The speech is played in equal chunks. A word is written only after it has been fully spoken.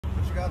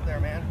you got there,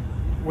 man?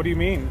 What do you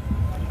mean?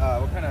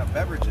 What kind of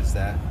beverage is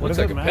that? Looks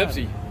like a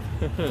Pepsi.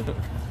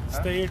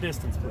 Stay your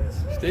distance,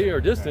 please. Stay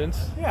your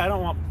distance? Yeah, I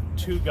don't want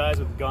two guys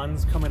with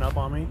guns coming up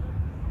on me.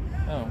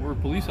 Oh, we're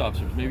police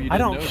officers. Maybe you didn't I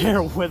don't know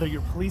care this. whether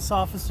you're police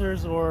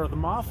officers or the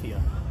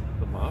mafia.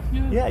 The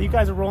mafia? Yeah, you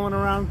guys are rolling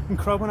around and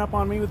crubbing up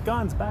on me with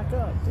guns. Back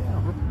up.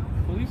 Damn.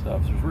 We're police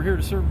officers. We're here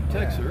to serve and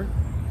protect, sir.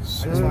 I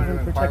just wanted to inquire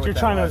Protect. what You're that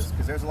trying was, to.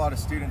 because there's a lot of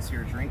students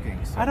here drinking,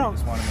 so I don't-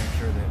 just want to make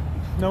sure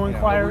that... No you know,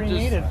 inquiry We're just-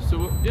 needed.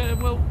 So, yeah,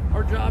 well,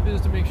 our job is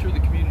to make sure the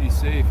community's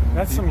safe. And when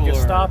That's some people are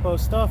Gestapo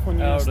stuff when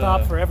you out,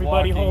 stop for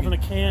everybody walking holding a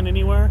can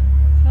anywhere.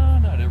 No,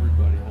 not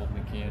everybody holding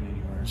a can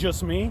anywhere.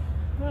 Just me?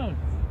 No,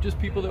 just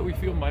people that we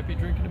feel might be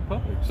drinking in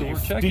public. So we're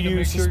checking Do to you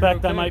make sure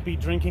suspect you're I okay. might be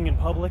drinking in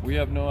public? We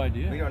have no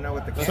idea. We don't know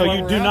what the... That's So why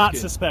you we're do not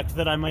asking. suspect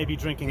that I might be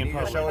drinking Can in you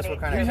just public? show us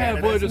what kind We of have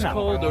cannabis what is is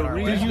called a going on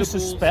around? reasonable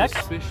suspect?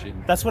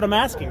 suspicion. That's what I'm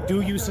asking.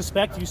 Do you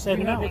suspect? You said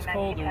We have no. what's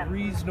called a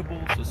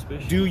reasonable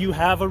suspicion. Do you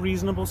have a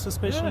reasonable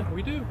suspicion? Yeah,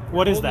 we do.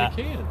 What We're is that?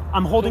 holding a can.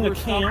 I'm holding So a we're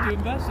stopped can. to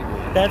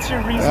investigate. That's your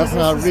reasonable That's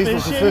not a suspicion?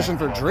 reasonable suspicion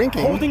for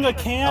drinking. Holding a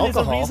can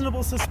alcohol. is a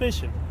reasonable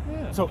suspicion.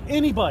 Yeah. So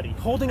anybody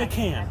holding a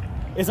can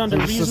is under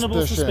There's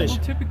reasonable suspicion. Well,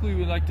 suspicion. typically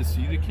we like to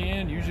see the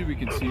can. Usually we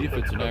can see if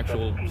it's an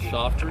actual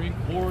soft drink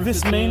or if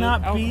This it's may a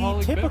not be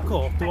alcoholic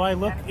typical. beverage. Do I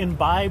look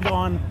imbibed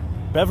on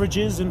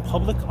beverages in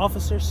public,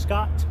 Officer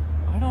Scott?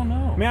 I don't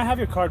know. May I have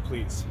your card,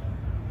 please?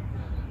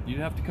 You'd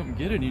have to come and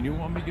get it. You don't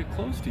want me to get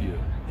close to you.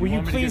 Will you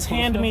want me to get please close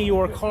hand enough? me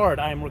your card?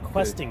 I am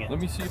requesting it.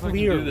 Let me see if I can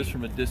Clearly. do this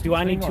from a distance. Do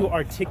I need Hang to on.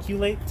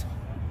 articulate?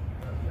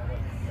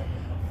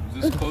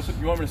 Is this close?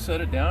 You want me to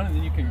set it down and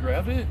then you can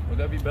grab it? Would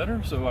that be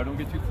better so I don't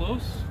get too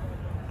close?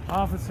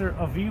 Officer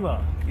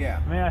Avila, Yeah.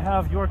 may I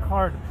have your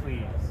card,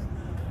 please?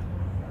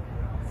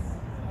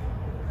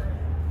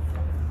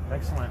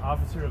 Excellent.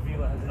 Officer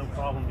Avila has no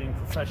problem being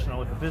professional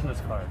with a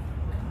business card.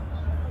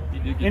 You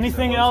did get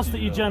Anything too else close that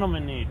to you though.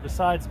 gentlemen need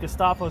besides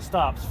Gestapo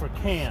stops for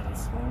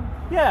cans?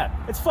 Yeah,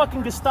 it's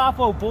fucking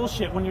Gestapo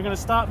bullshit when you're gonna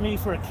stop me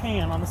for a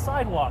can on the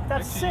sidewalk.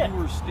 That's Actually, sick. you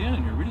were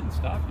standing here. We didn't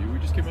stop you. We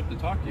just came up to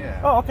talk to you.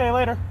 Yeah. Oh, okay,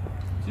 later.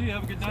 See you.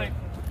 Have a good night.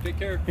 Take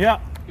care. Yeah,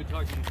 Good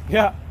talking to you.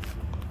 yeah.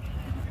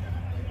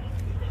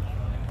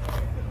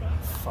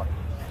 Fuck.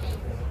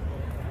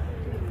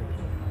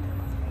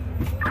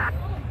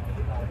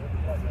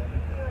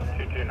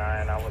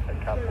 229, I was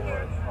a couple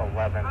of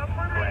 11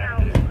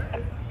 grand.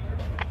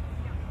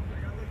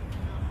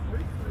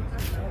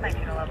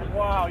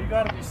 Wow, you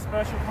gotta be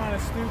special kind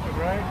of stupid,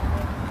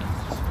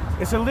 right?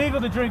 It's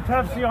illegal to drink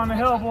Pepsi on the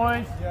hill,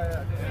 boys.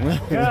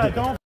 Yeah,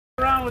 don't f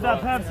around with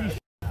that Pepsi.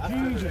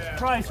 Jesus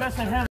Christ, that's a